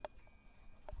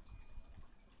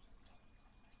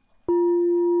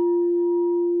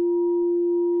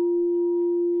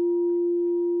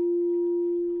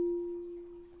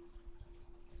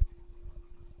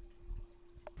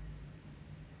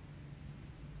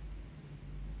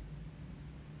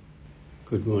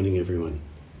Good morning, everyone.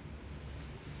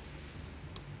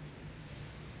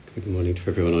 Good morning to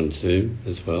everyone on Zoom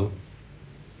as well.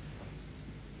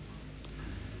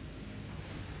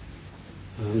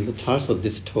 The title of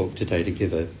this talk today, to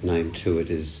give a name to it,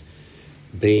 is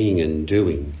Being and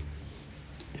Doing.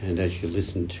 And as you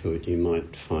listen to it, you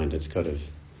might find it's got a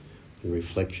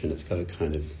reflection, it's got a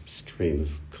kind of stream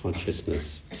of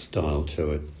consciousness style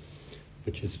to it,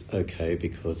 which is okay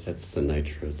because that's the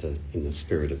nature of in the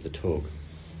spirit of the talk.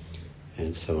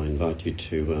 And so I invite you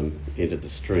to enter the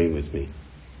stream with me.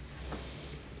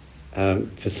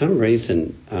 For some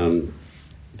reason,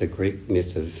 the Greek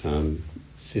myth of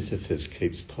Sisyphus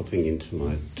keeps popping into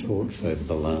my talks over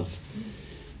the last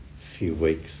few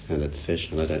weeks and its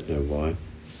session. I don't know why.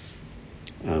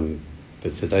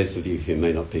 But for those of you who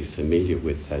may not be familiar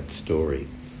with that story,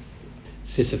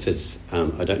 Sisyphus,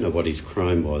 I don't know what his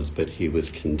crime was, but he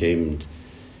was condemned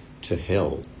to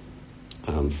hell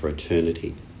for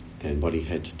eternity. And what he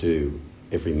had to do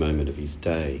every moment of his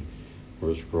day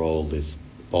was roll this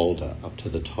boulder up to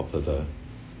the top of a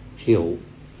hill,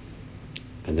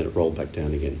 and then it rolled back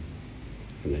down again.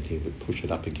 And then he would push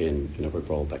it up again and it would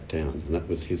roll back down. And that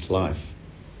was his life.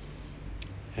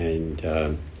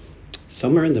 And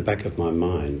somewhere in the back of my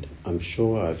mind, I'm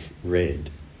sure I've read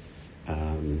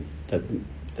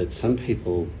that some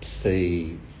people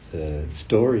see the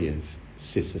story of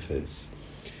Sisyphus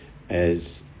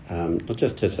as not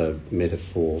just as a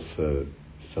metaphor for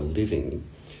living,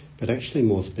 but actually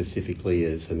more specifically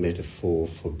as a metaphor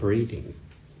for breathing.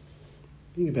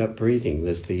 Think about breathing.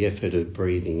 There's the effort of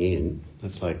breathing in.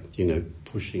 That's like,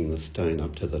 pushing the stone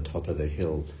up to the top of the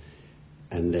hill,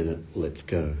 and then it lets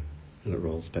go and it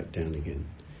rolls back down again.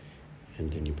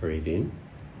 And then you breathe in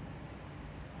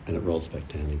and it rolls back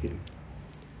down again.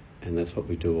 And that's what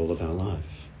we do all of our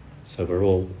life. So we're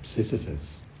all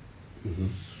Sisyphus. Mm-hmm.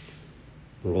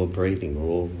 We're all breathing. We're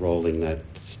all rolling that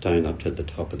stone up to the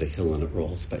top of the hill and it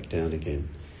rolls back down again.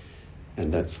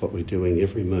 And that's what we're doing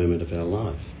every moment of our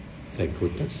life. Thank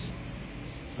goodness.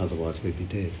 Otherwise we'd be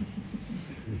dead.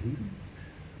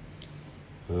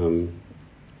 Mm-hmm.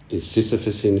 Is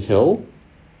Sisyphus in hell?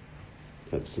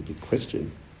 That's the big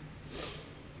question.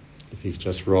 If he's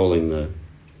just rolling the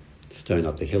stone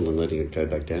up the hill and letting it go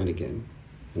back down again,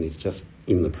 and he's just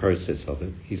in the process of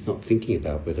it, he's not thinking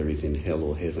about whether he's in hell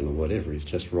or heaven or whatever, he's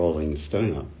just rolling the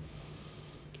stone up.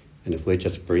 And if we're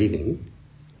just breathing,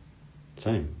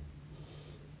 same.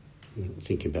 We're not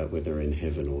thinking about whether we're in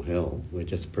heaven or hell, we're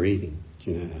just breathing.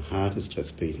 Our heart is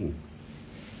just beating.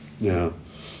 Now,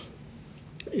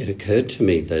 it occurred to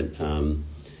me that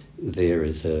there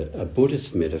is a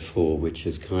Buddhist metaphor which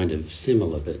is kind of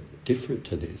similar but different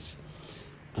to this.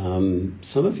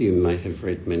 Some of you may have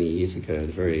read many years ago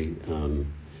the very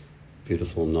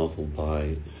beautiful novel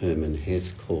by Hermann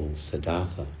Hesse called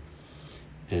Siddhartha.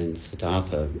 And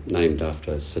Siddhartha, named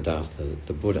after Siddhartha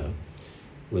the Buddha,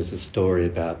 was a story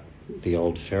about the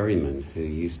old ferryman who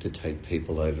used to take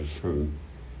people over from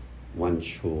one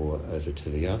shore over to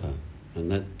the other.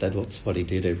 And that's what he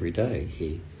did every day.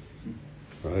 He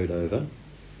rowed over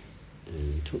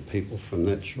and took people from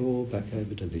that shore back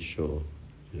over to this shore.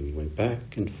 And he went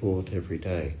back and forth every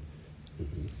day.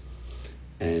 Mm-hmm.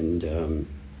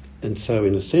 And so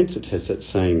in a sense it has that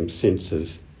same sense of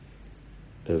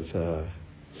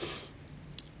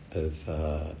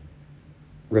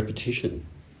repetition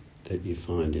that you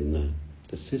find in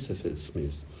the Sisyphus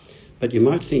myth. But you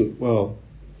might think, well,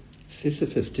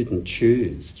 Sisyphus didn't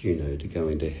choose, to go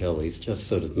into hell. He's just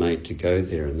sort of made to go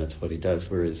there, and that's what he does.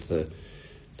 Whereas the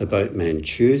boatman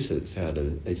chooses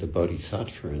he's a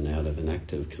bodhisattva, and out of an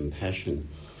act of compassion,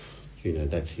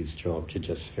 that's his job, to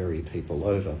just ferry people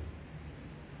over.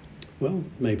 Well,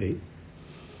 maybe.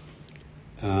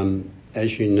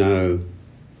 As you know,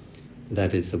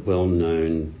 that is a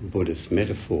well-known Buddhist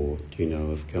metaphor,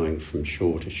 of going from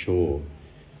shore to shore,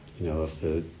 of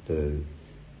the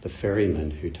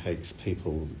ferryman who takes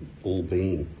people, all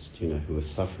beings, who are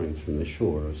suffering from the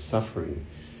shore of suffering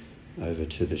over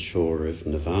to the shore of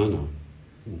nirvana.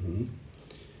 Mm-hmm.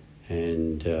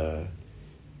 And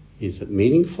is it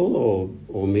meaningful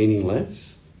or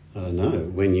meaningless? I don't know.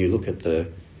 When you look at the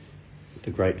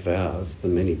great vows, the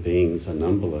many beings are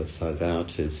numberless. I vow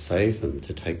to save them,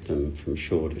 to take them from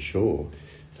shore to shore.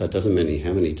 So it doesn't matter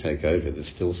how many take over, there's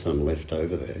still some left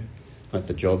over there. Like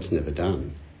the job's never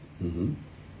done. Mm-hmm.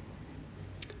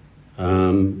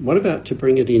 What about to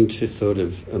bring it into sort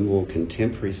of a more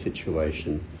contemporary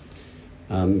situation?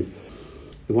 You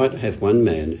might have one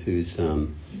man who's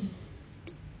born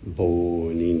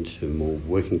into more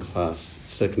working class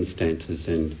circumstances,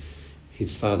 and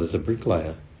his father's a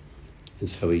bricklayer. And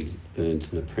so he earns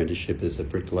an apprenticeship as a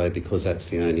bricklayer because that's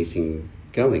the only thing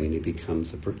going, and he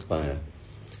becomes a bricklayer.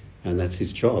 And that's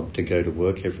his job, to go to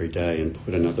work every day and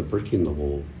put another brick in the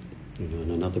wall,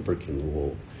 and another brick in the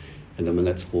wall. And then when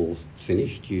that wall's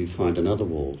finished, you find another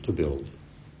wall to build,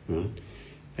 right?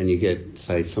 And you get,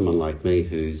 say, someone like me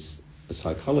who's a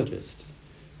psychologist,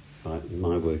 right? And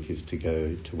my work is to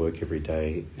go to work every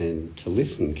day and to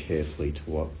listen carefully to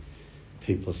what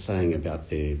people are saying about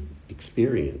their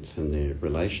experience and their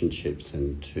relationships,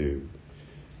 and to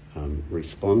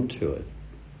respond to it.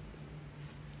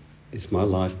 Is my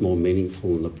life more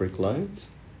meaningful than the bricklayers?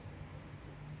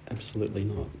 Absolutely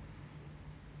not.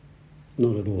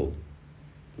 Not at all.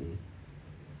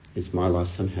 Is my life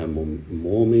somehow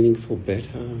more meaningful,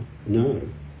 better? No,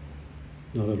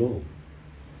 not at all.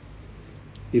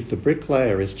 If the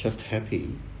bricklayer is just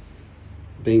happy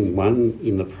being one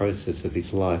in the process of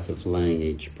his life of laying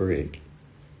each brick,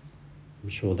 I'm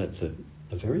sure that's a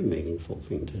very meaningful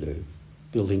thing to do,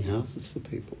 building houses for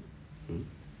people.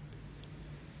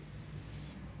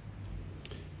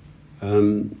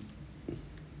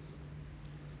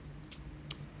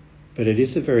 But it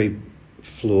is a very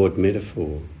flawed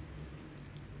metaphor,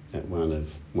 that one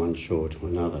of one shore to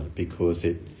another, because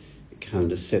it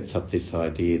kind of sets up this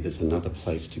idea there's another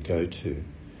place to go to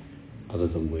other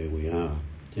than where we are.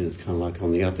 And it's kind of like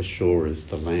on the other shore is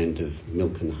the land of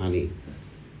milk and honey,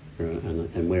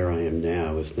 and where I am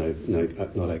now is not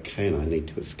okay, and I need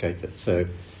to escape it. So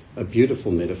a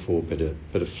beautiful metaphor, but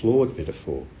a flawed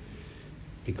metaphor,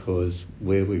 because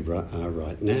where we are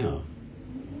right now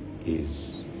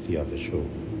is the other shore.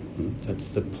 That's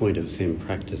the point of Zen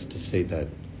practice, to see that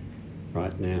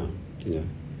right now.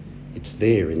 It's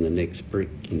there in the next brick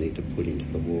you need to put into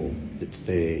the wall. It's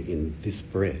there in this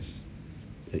breath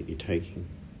that you're taking.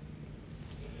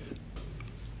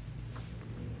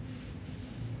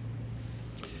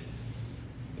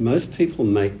 Most people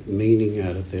make meaning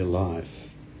out of their life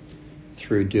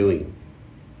through doing,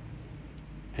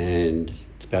 and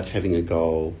it's about having a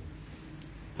goal,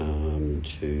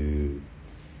 to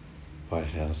buy a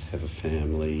house, have a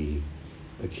family,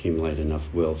 accumulate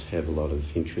enough wealth, have a lot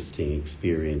of interesting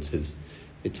experiences.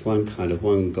 It's one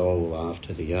goal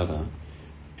after the other,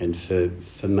 and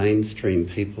for mainstream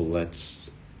people, that's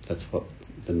what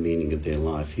the meaning of their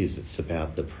life is. It's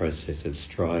about the process of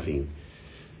striving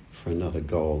for another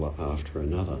goal after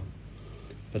another.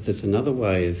 But there's another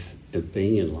way of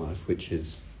being in life, which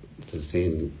is the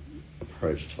Zen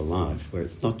approach to life, where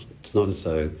it's not as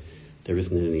though there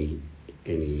isn't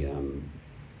any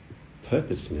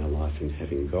purpose in our life in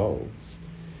having goals,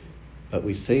 but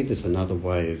we see there's another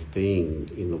way of being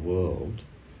in the world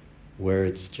where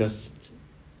you're just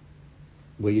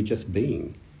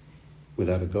being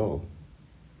without a goal.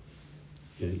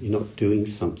 You're not doing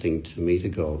something to meet a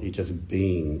goal, you're just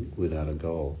being without a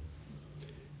goal.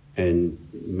 And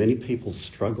many people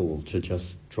struggle to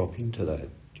just drop into that.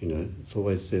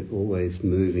 They're always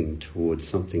moving towards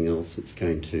something else that's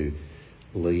going to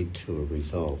lead to a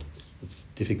result. It's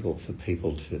difficult for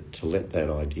people to let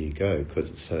that idea go because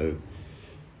it's so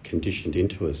conditioned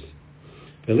into us.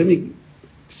 But let me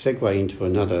segue into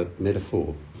another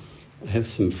metaphor. I have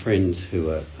some friends who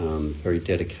are very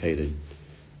dedicated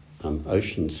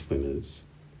ocean swimmers,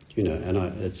 and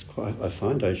I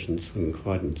find ocean swimming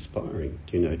quite inspiring,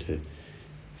 to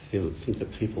think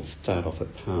that people start off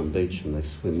at Palm Beach and they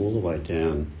swim all the way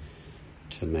down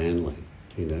to Manly,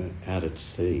 out at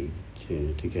sea,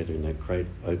 together in that great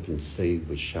open sea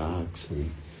with sharks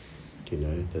and,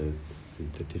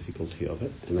 the difficulty of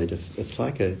it. And it's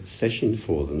like a session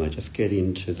for them. They just get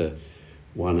into the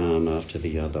one arm after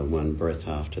the other, one breath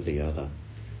after the other,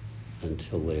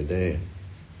 until they're there.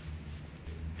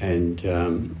 And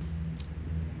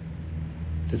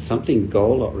there's something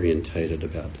goal-orientated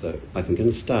about like I'm going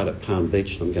to start at Palm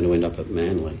Beach and I'm going to end up at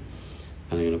Manly,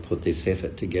 and I'm going to put this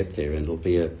effort to get there, and it'll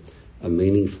be a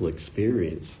meaningful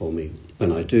experience for me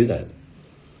when I do that.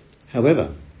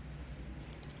 However,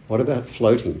 what about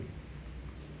floating?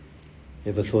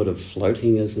 Ever thought of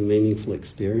floating as a meaningful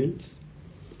experience?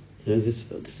 This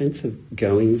sense of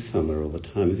going somewhere all the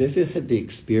time. Have you ever had the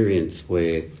experience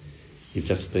where you've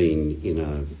just been in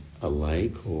a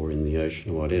lake or in the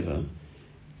ocean or whatever,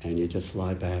 and you just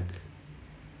lie back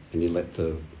and you let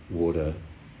the water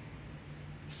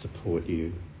support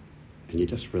you and you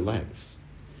just relax?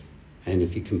 And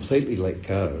if you completely let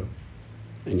go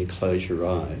and you close your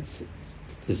eyes,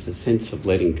 there's a sense of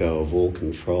letting go of all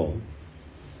control.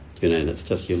 And it's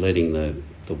just you're letting the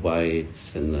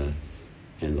waves and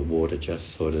the water just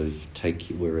sort of take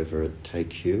you wherever it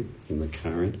takes you in the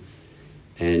current.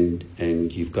 And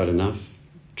you've got enough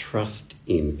trust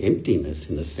in emptiness,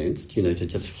 in a sense, to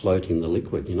just float in the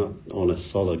liquid. You're not on a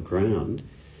solid ground,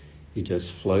 you're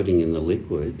just floating in the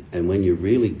liquid, and when you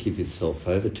really give yourself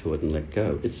over to it and let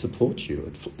go, it supports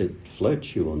you, it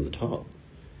floats you on the top.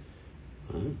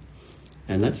 Right?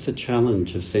 And that's the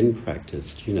challenge of Zen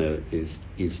practice,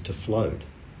 is to float.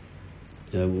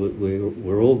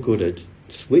 We're all good at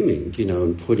swimming,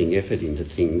 and putting effort into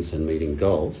things and meeting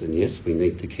goals, and yes, we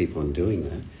need to keep on doing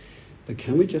that, but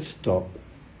can we just stop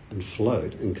and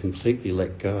float and completely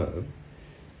let go,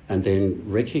 and then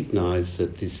recognise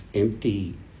that this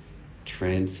empty,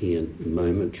 transient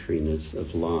momentariness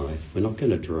of life, we're not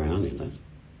going to drown in it,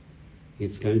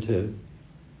 it's going to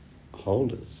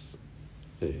hold us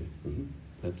there. Mm-hmm.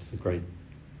 That's the great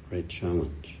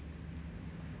challenge.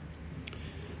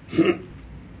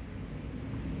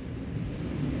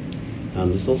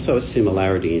 There's also a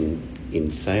similarity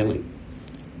in sailing.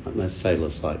 Most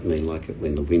sailors like me like it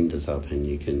when the wind is up and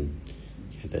you can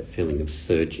have that feeling of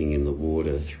surging in the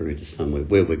water through to somewhere.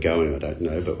 Where we're going, I don't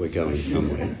know, but we're going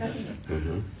somewhere.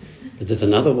 But there's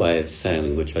another way of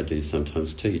sailing, which I do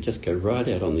sometimes too. You just go right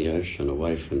out on the ocean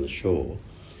away from the shore.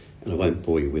 And I won't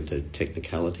bore you with the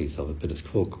technicalities of it, but it's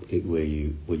called where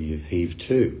you heave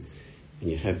to, and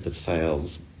you have the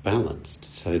sails balanced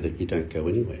so that you don't go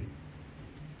anywhere.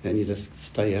 And you just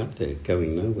stay out there,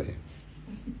 going nowhere.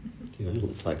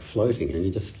 It's like floating, and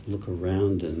you just look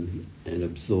around and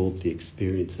absorb the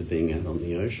experience of being out on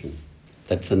the ocean.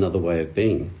 That's another way of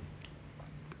being.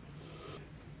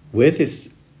 Where this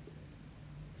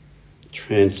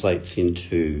translates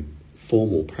into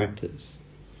formal practice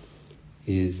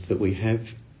is that we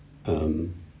have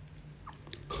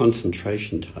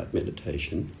concentration type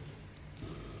meditation,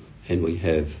 and we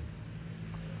have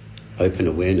open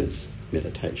awareness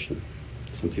meditation.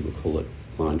 Some people call it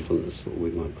mindfulness, or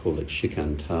we might call it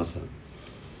shikantaza.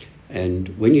 And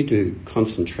when you do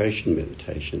concentration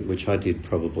meditation, which I did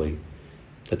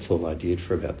that's all I did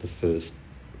for about the first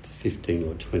 15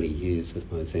 or 20 years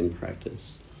of my Zen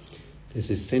practice, there's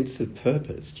this sense of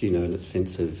purpose, and a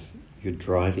sense of you're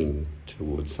driving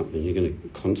towards something. You're going to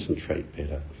concentrate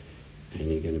better,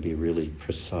 and you're going to be really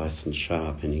precise and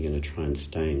sharp, and you're going to try and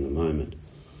stay in the moment.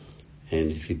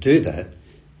 And if you do that,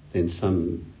 then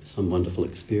some wonderful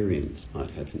experience might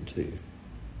happen to you.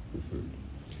 Mm-hmm.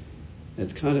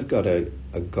 It's kind of got a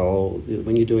goal.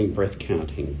 When you're doing breath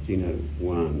counting,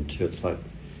 1, 2,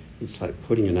 it's like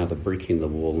putting another brick in the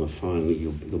wall, and finally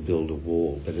you'll build a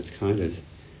wall. But it's kind of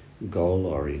goal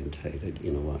orientated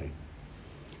in a way.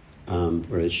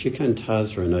 Whereas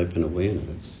shikantaza and open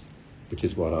awareness, which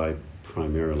is what I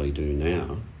primarily do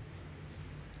now,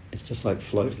 it's just like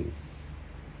floating.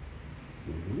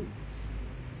 Mm-hmm.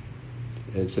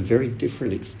 It's a very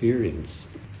different experience.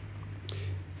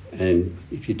 And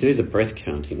if you do the breath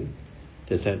counting,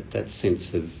 there's that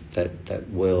sense of that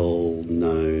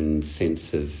well-known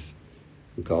sense of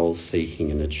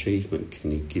goal-seeking and achievement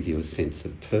can give you a sense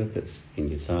of purpose in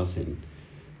your zazen.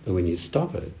 But when you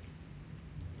stop it,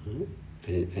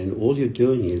 and all you're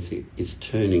doing is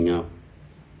turning up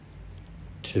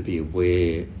to be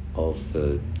aware of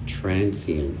the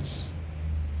transience,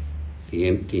 the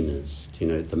emptiness,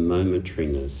 the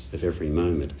momentariness of every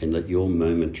moment, and that you're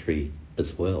momentary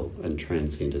as well and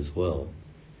transient as well.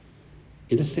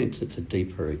 In a sense, it's a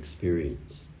deeper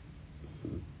experience.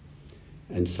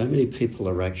 And so many people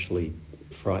are actually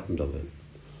frightened of it.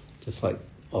 Just like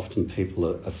often people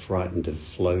are frightened of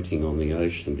floating on the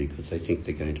ocean because they think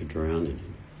they're going to drown in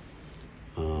it.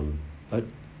 But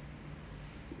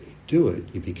you do it,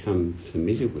 you become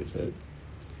familiar with it,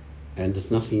 and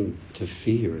there's nothing to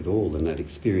fear at all in that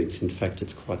experience. In fact,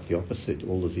 it's quite the opposite.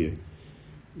 All of your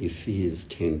fears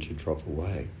tend to drop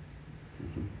away.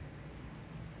 Mm-hmm.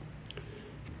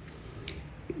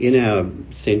 In our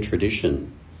Zen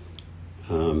tradition,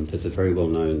 there's a very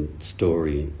well-known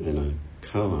story in a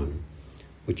koan,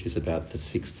 which is about the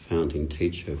sixth founding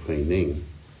teacher, Huineng.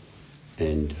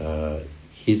 And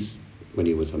when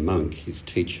he was a monk, his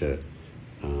teacher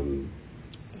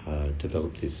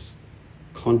developed this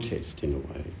contest, in a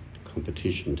way,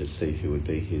 competition to see who would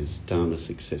be his Dharma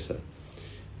successor.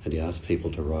 And he asked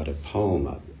people to write a poem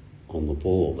up on the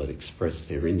wall that expressed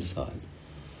their insight.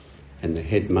 And the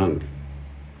head monk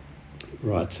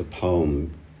writes a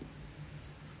poem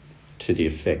to the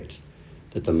effect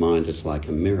that the mind is like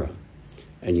a mirror,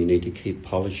 and you need to keep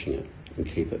polishing it and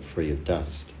keep it free of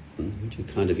dust, which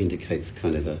kind of indicates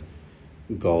kind of a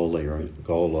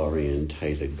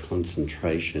goal-orientated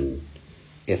concentration,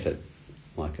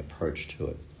 effort-like approach to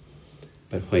it.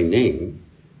 But Huineng,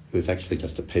 who's actually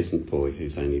just a peasant boy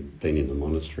who's only been in the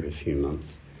monastery a few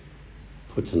months,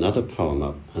 puts another poem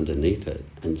up underneath it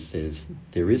and says,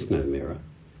 there is no mirror,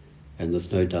 and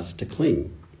there's no dust to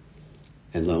cling.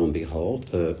 And lo and behold,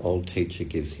 the old teacher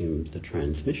gives him the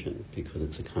transmission because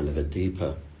it's a kind of a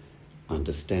deeper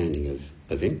understanding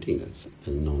of emptiness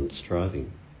and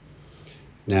non-striving.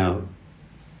 Now,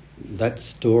 that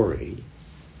story,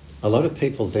 a lot of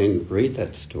people then read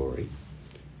that story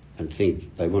and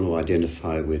think they want to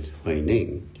identify with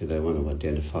Huineng. Do they want to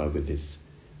identify with this,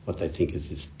 what they think is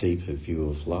this deeper view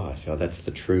of life? Oh, that's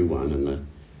the true one, and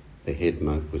the head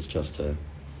monk was just a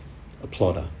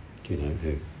plodder,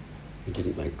 who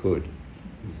didn't make good.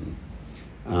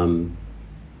 Mm-hmm.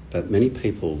 But many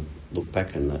people look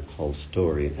back on that whole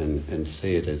story and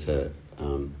see it as it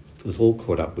was all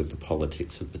caught up with the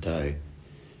politics of the day.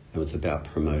 It was about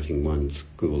promoting one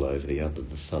school over the other,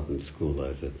 the southern school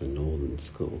over the northern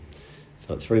school.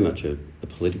 So it's very much a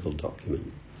political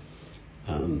document.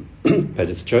 But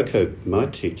as Joko, my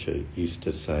teacher, used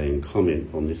to say and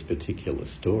comment on this particular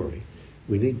story,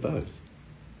 we need both.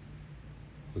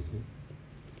 Mm-hmm.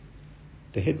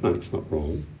 The head monk's not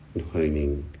wrong and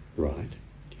Huineng right,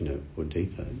 or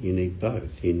deeper. You need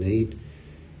both. You need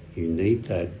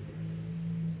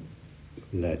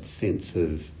that sense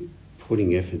of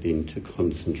putting effort into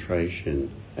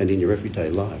concentration and in your everyday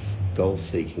life, goal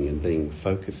seeking and being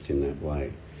focused in that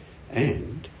way.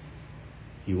 And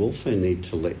you also need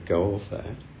to let go of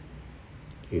that,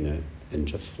 and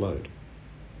just float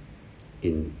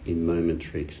in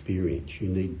momentary experience. You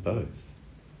need both.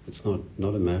 It's not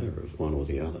a matter of one or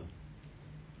the other.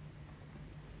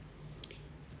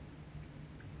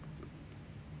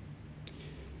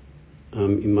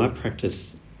 In my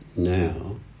practice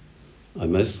now, I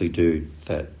mostly do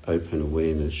that open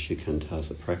awareness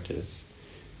shikantaza practice,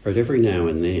 but every now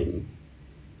and then,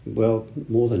 well,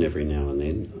 more than every now and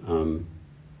then,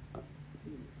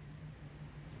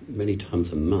 many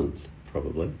times a month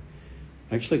probably,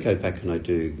 I actually go back and I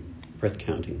do breath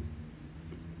counting,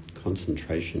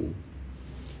 concentration.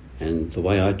 And the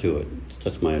way I do it, it's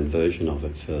just my own version of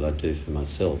it that I do for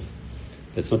myself.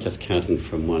 But it's not just counting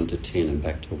from 1 to 10 and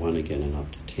back to 1 again and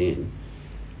up to 10.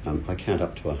 I count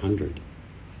up to 100.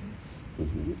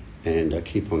 Mm-hmm. And I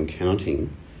keep on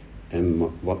counting. And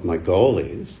what my goal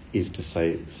is to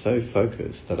stay so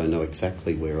focused that I know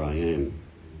exactly where I am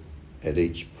at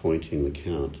each point in the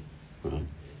count, right?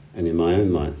 And in my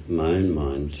own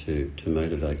mind to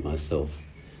motivate myself,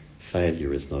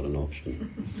 failure is not an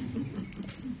option.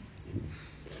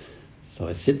 So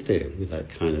I sit there with that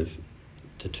kind of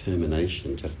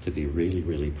determination just to be really,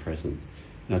 really present.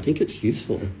 And I think it's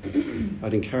useful.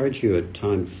 I'd encourage you at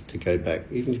times to go back,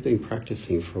 even if you've been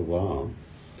practicing for a while,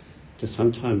 to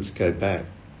sometimes go back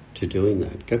to doing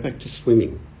that. Go back to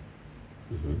swimming.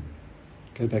 Mm-hmm.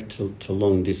 Go back to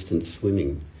long distance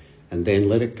swimming and then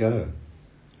let it go.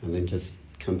 And then just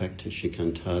come back to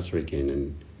shikantaza again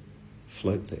and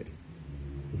float there.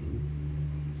 Mm-hmm.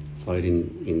 Float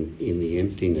in the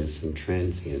emptiness and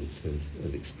transience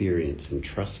of experience and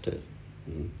trust it.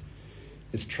 Mm-hmm.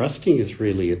 It's trusting is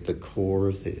really at the core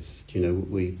of this.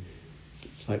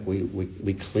 It's like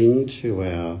we cling to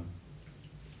our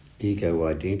ego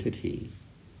identity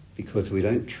because we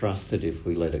don't trust that if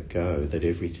we let it go that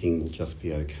everything will just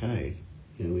be okay.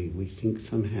 We think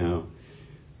somehow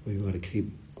we've got to keep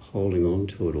holding on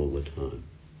to it all the time.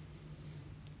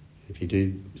 If you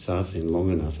do zazen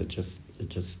long enough, it just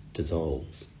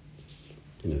dissolves.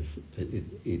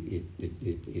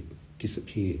 It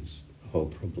disappears, the whole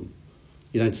problem.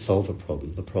 You don't solve a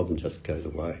problem, the problem just goes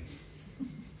away.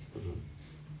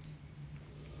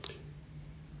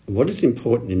 What is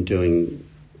important in doing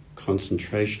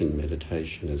concentration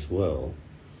meditation as well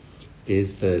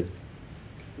is that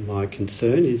my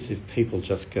concern is if people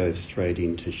just go straight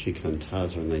into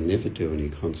shikantaza and they never do any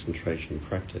concentration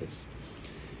practice,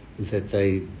 that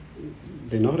they're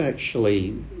not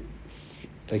actually,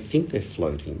 they think they're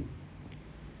floating,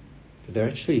 but they're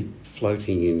actually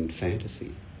floating in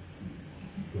fantasy.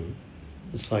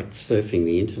 It's like surfing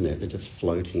the internet, they're just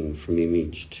floating from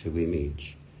image to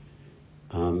image.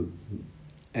 And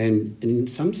in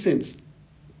some sense,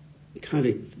 they're kind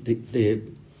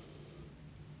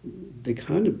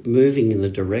of moving in the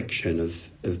direction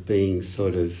of being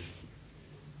sort of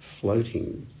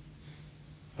floating.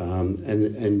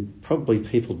 And probably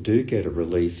people do get a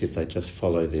release if they just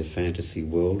follow their fantasy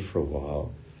world for a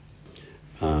while,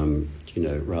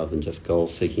 rather than just goal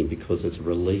seeking, because there's a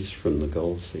release from the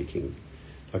goal seeking.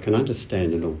 I can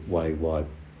understand in a way why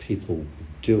people would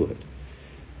do it,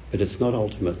 but it's not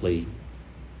ultimately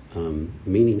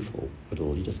meaningful at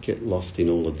all. You just get lost in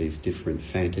all of these different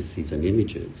fantasies and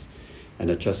images, and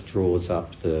it just draws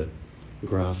up the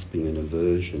grasping and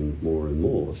aversion more and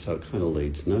more, so it kind of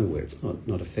leads nowhere. It's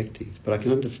not effective. But I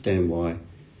can understand why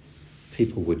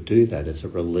people would do that as a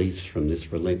release from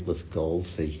this relentless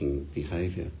goal-seeking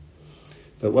behaviour.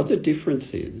 But what the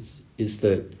difference is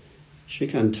that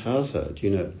shikantaza,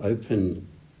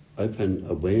 open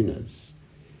awareness,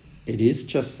 it is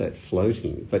just that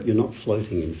floating, but you're not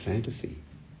floating in fantasy.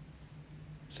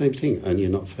 Same thing, only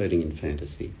you're not floating in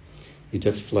fantasy. You're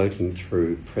just floating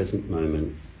through present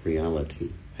moment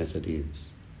reality as it is.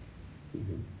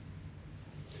 Mm-hmm.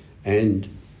 And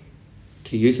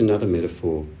to use another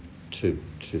metaphor to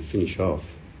finish off,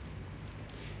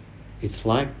 it's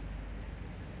like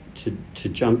to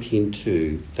jump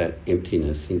into that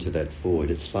emptiness, into that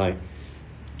void. It's like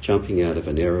jumping out of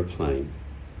an aeroplane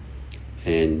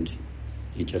and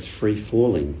you're just free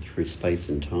falling through space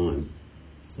and time.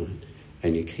 Right?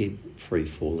 And you keep free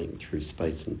falling through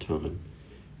space and time.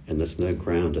 And there's no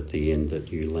ground at the end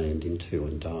that you land into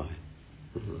and die.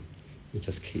 You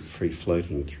just keep free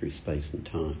floating through space and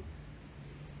time.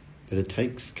 But it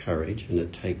takes courage and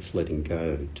it takes letting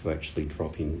go to actually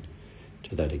drop in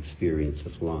to that experience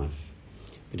of life.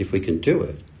 But if we can do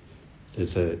it,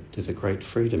 there's a great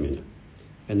freedom in it.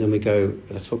 And then we go,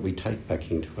 that's what we take back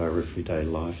into our everyday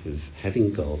life of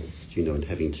having goals, and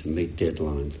having to meet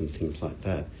deadlines and things like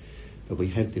that. But we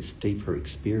have this deeper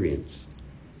experience,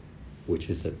 which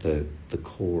is at the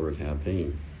core of our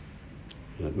being.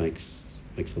 And it makes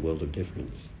a world of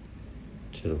difference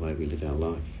to the way we live our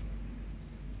life.